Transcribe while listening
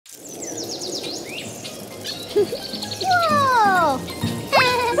Whoa!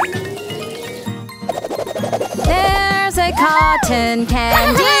 There's a cotton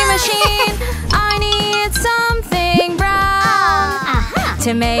candy machine. I need something brown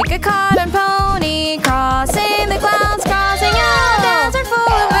to make a cotton pony crossing the clouds, crossing a desert full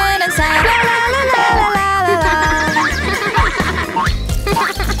of wind and sand. La la la la la la la.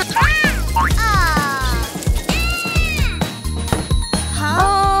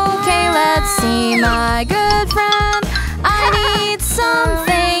 Okay, let's see, my good friend. I need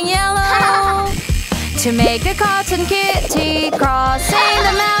something yellow to make a cotton kitty crossing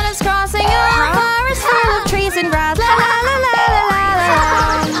the mountains, crossing a forest full of trees and grass. La la la la la la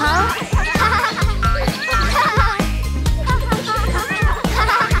la.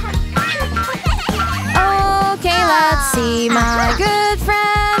 Okay, let's see, my good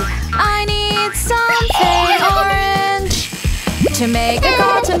friend. I need something orange to make a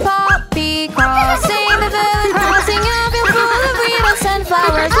cotton poppy crossing the village, crossing a field full of green and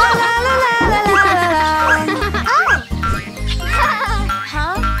sunflowers. La la la la la la la la.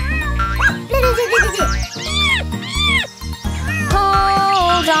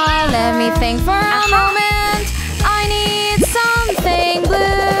 Hold on, let me think for a moment. I need something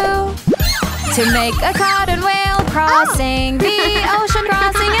blue to make a cotton whale crossing the ocean,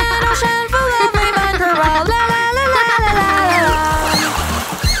 crossing an ocean full of rainbow coral. La la la la la la la.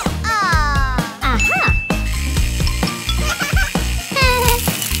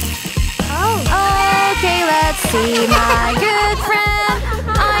 Okay, let's see, my good friend.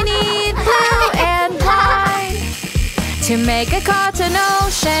 I need blue and white to make a cotton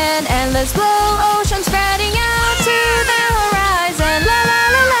ocean, endless blue ocean spreading out to the horizon. La la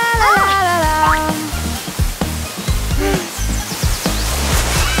la la la la la la.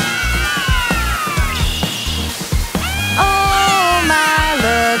 Oh my,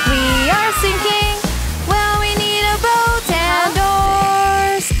 look, we are sinking. Well, we need a boat and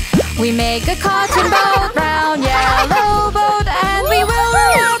oars. We make a cotton boat, brown, yellow boat, and we will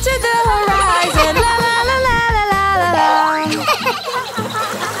row out to the horizon. La la la la la la la la.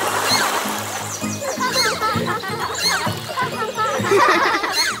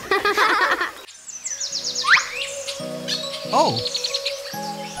 Oh.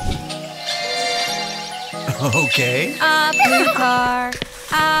 Okay. A blue car,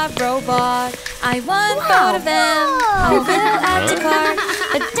 a robot. I want both of them. I will add to cart.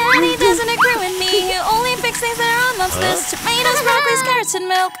 But Daddy doesn't agree with me. He only picks things that are on Mom's list. Tomatoes, broccoli, carrots, and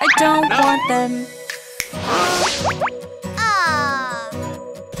milk. I don't want them.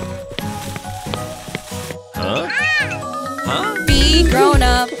 Be grown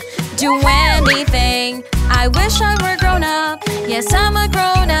up, do anything. I wish I were grown up. Yes, I'm a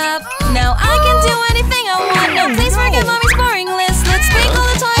grown up. Now I can do anything I want. No, please forget Mommy's boring list. Let's pick all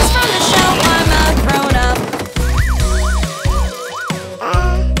the toys from the shelf. I'm a grown up.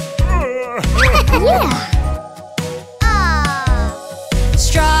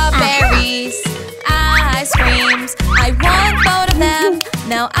 Strawberries, ice creams. I want both of them.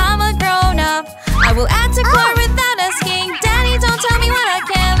 Now I'm a grown up. I will add to cart without asking. Daddy, don't tell me what I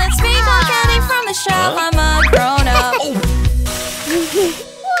can. Let's pick all candy from the shelf. I'm a grown up.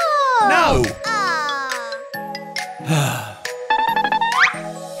 No.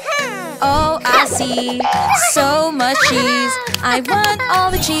 Oh, I see. So much cheese. I want all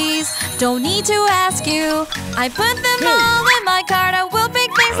the cheese. Don't need to ask you. I put them all in my cart. I will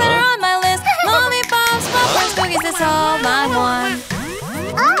pick things that are on my list. Lollipops, popcorns, cookies, that's all I want.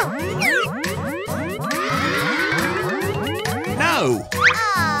 No.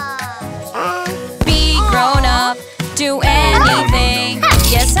 Be grown up, do anything.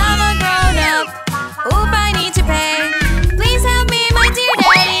 Yes, I'm a grown up. Oop, I need to pay. Please help me, my dear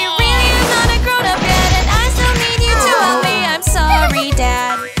Daddy. Really, I'm not a grown up yet, and I still need you to help me. I'm sorry,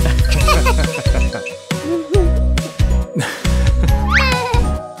 Dad.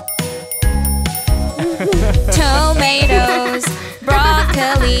 Tomatoes,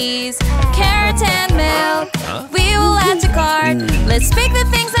 broccolis, carrots and milk. We will add to cart. Let's pick the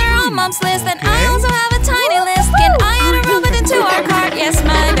things that are on Mom's list. And I also have a tiny list. Can I add a robot into our cart? Yes,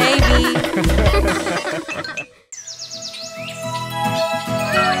 my baby.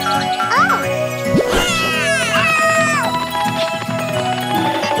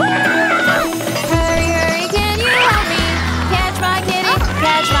 Hurry, hurry, can you help me? Catch my kitty,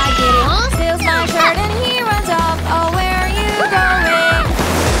 catch my kitty. Steals my shirt and he runs off. Oh, where are you going?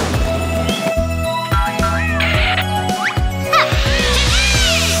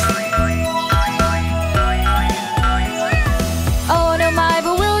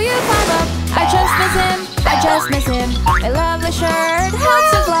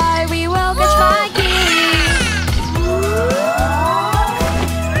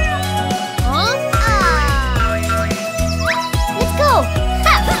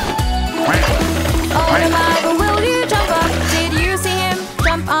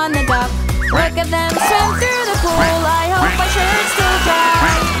 Look at them swim through the pool. I hope my shirt's still dry.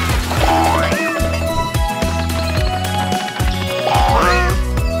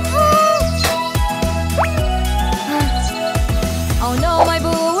 Oh no, my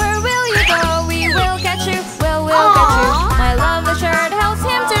boo, where will you go? We will catch you, we'll catch you. My love, the shirt helps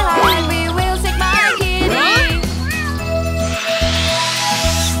him to hide. We will take my kitty.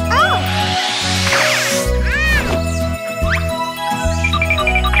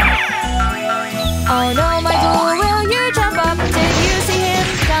 Oh no, my boo, will you jump up? Did you see him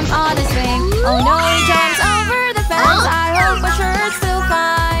jump on his swing? Oh no, he jumps over the fence. I hope my shirt's still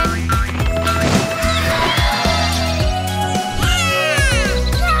fine.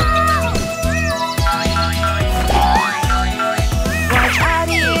 Watch out,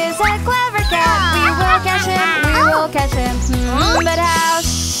 he is a clever cat. We will catch him, we will catch him. But how?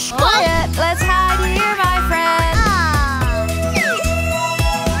 Shh, quiet, let's hide here, my friend.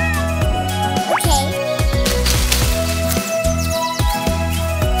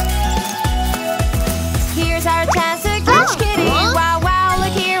 Here's our chance to catch Kitty. Wow, wow,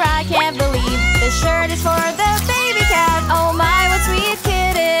 look here, I can't believe this shirt is for the baby cat. Oh my, what sweet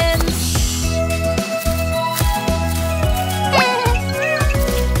kittens.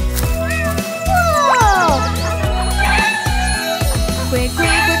 Quickly,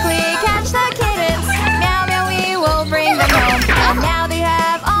 quickly, catch the kittens. Meow, meow, we will bring them home. And now they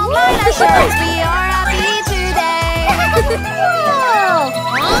have all my nice shirts. We are happy today.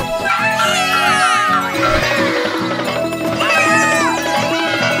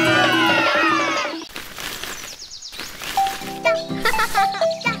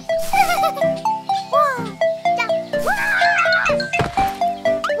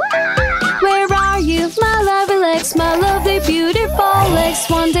 Where are you, my lovely legs, my lovely beautiful legs?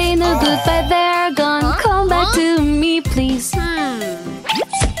 One day no good, but they're gone. Come back to me, please.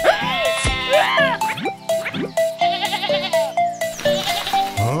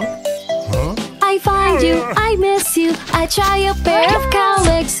 I find you, I miss you, I try a pair of cow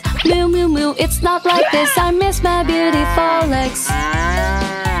legs. Moo, moo, moo, it's not like this. I miss my beautiful legs.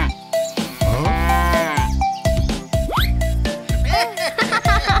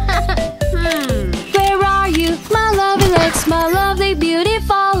 Where are you, my lovely legs, my lovely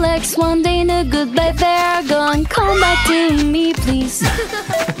beautiful legs? One day no good, but they're gone. Come back to me, please.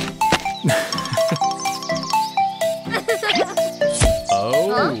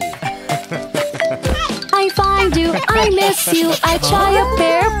 Oh. I find you, I miss you, I try a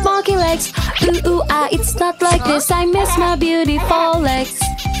pair of monkey legs. Ooh, ooh, ah, it's not like this. I miss my beautiful legs.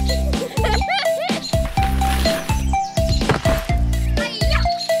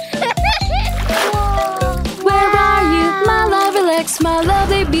 Where are you, my lovely legs, my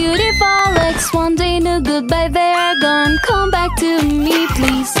lovely beautiful legs? One day no good, but they are gone. Come back to me,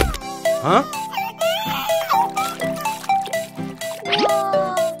 please. Huh?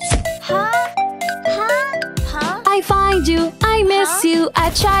 I find you, I miss you,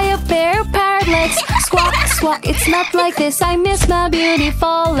 I try a pair of parrot legs. Squawk, squawk, it's not like this. I miss my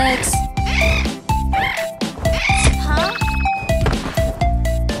beautiful legs.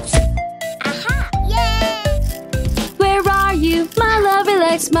 Where are you, my lovely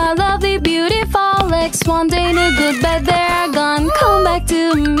legs, my lovely beautiful legs? One day no good, but they're gone. Come back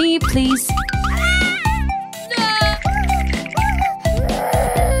to me, please.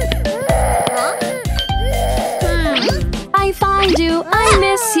 I find you, I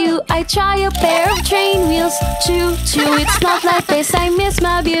miss you, I try a pair of train wheels. Choo choo, it's not like this. I miss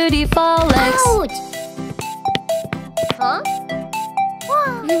my beautiful legs. Ouch! Huh?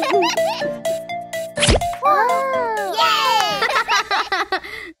 Wow!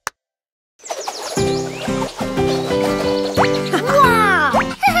 Wow!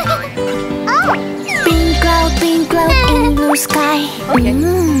 Oh! Pink cloud in blue sky. Okay.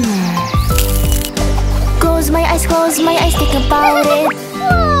 Close my eyes, think about it.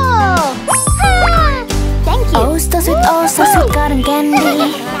 Whoa! Thank you. Oh, so sweet cotton candy.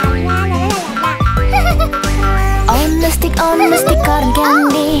 On the stick, cotton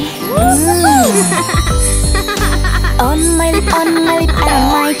candy. On my lip, and on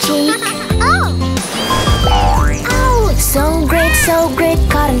my cheek. Oh! Ow! So great,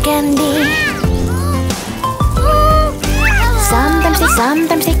 cotton candy.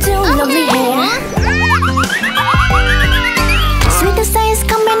 Sometimes they too lovely hair. Sweetest eyes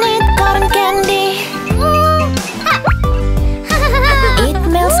coming in cotton candy. It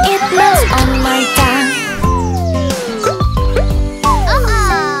melts on my tongue.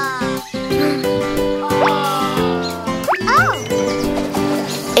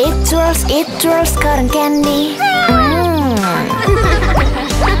 It twirls cotton candy.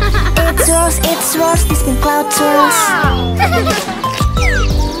 It it swirls, this pink cloud swirls.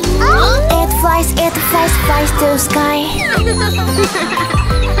 It flies to sky.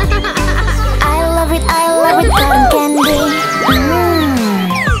 I love it, cotton candy.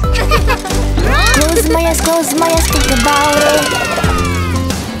 Close my eyes, think about it.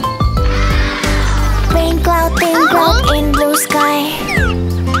 Pink cloud in blue sky.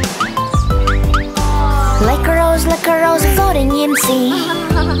 Like a rose floating in sea.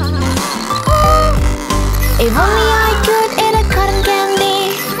 If only I could eat a cotton candy.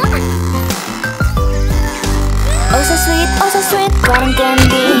 Oh so sweet cotton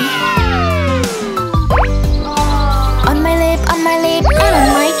candy. On my lip, and on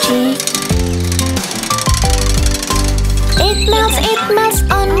my cheek. It melts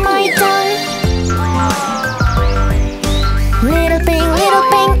on my tongue. Little pink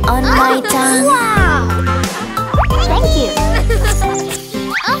on my tongue. Thank you.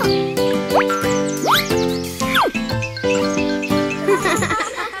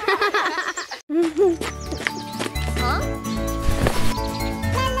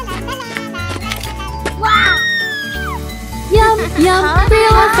 Wow. Yum,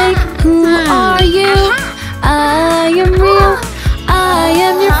 real or fake? Who are you? I am real. I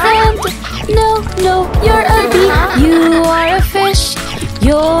am your friend. No, you're a bee. You are a fish.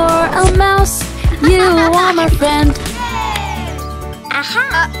 You're a mouse. You are my friend.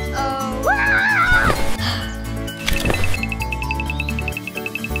 Aha.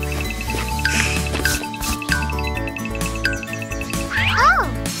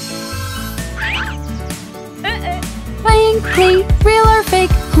 Frankly, real or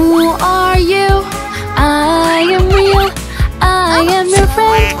fake? Who are you? I am real. I am your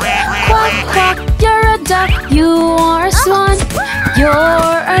friend. Quack, quack, you're a duck. You are a swan. You're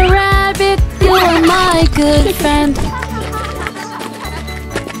a rabbit. You are my good friend.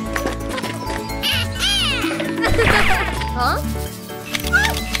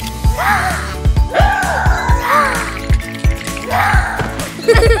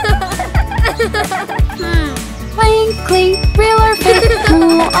 Frankly, real or fake?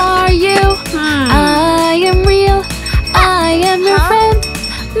 Who are you? I am real. I am your friend.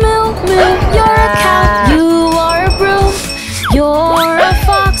 Moo, moo, you're a cow. You are a broom. You're a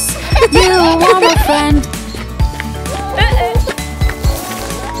fox. You are my friend.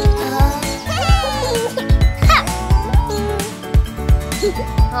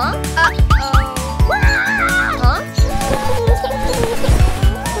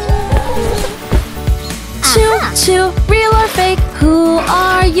 Choo, real or fake? Who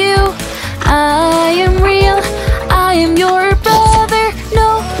are you? I am real. I am your brother.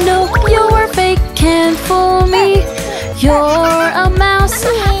 No, you are fake. Can't fool me. You're a mouse.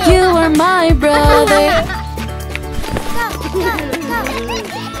 You are my brother.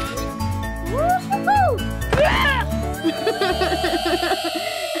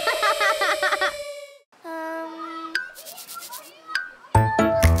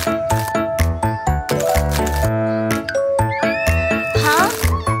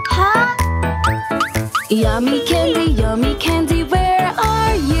 Yummy candy, where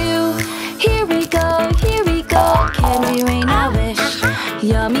are you? Here we go, candy rain I wish.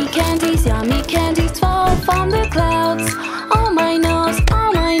 Yummy candies fall from the clouds. On my nose,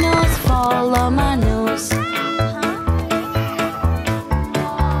 fall on my nose.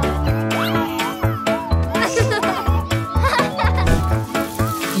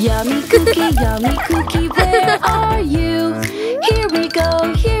 Yummy cookie, where are you? Here we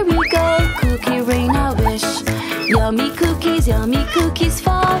go, cookie rain I wish. Yummy cookies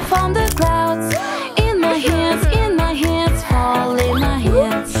fall from the clouds. In my hands, fall in my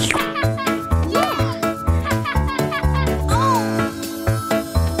hands.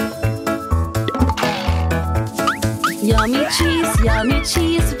 Yummy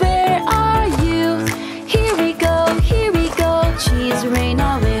cheese, where are you? Here we go, cheese rain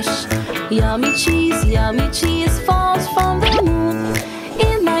I wish. Yummy cheese falls from the moon.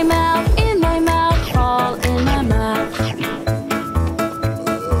 In my mouth, fall in my mouth.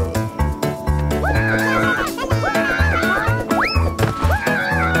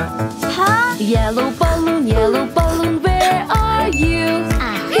 Yellow balloon, where are you?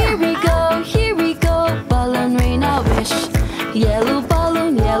 Here we go, balloon rain I wish. Yellow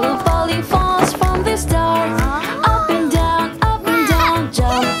balloon falls from the star. Up and down,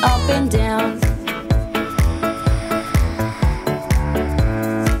 jump up and down.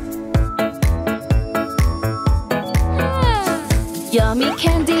 Yummy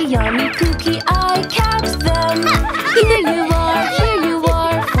candy, yummy cookie, I catch them. Here you are,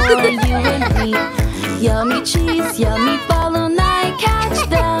 for you and me. Yummy cheese, yummy balloon, I catch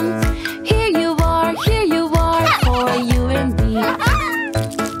them. Here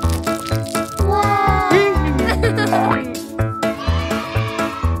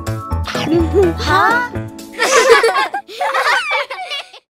Huh?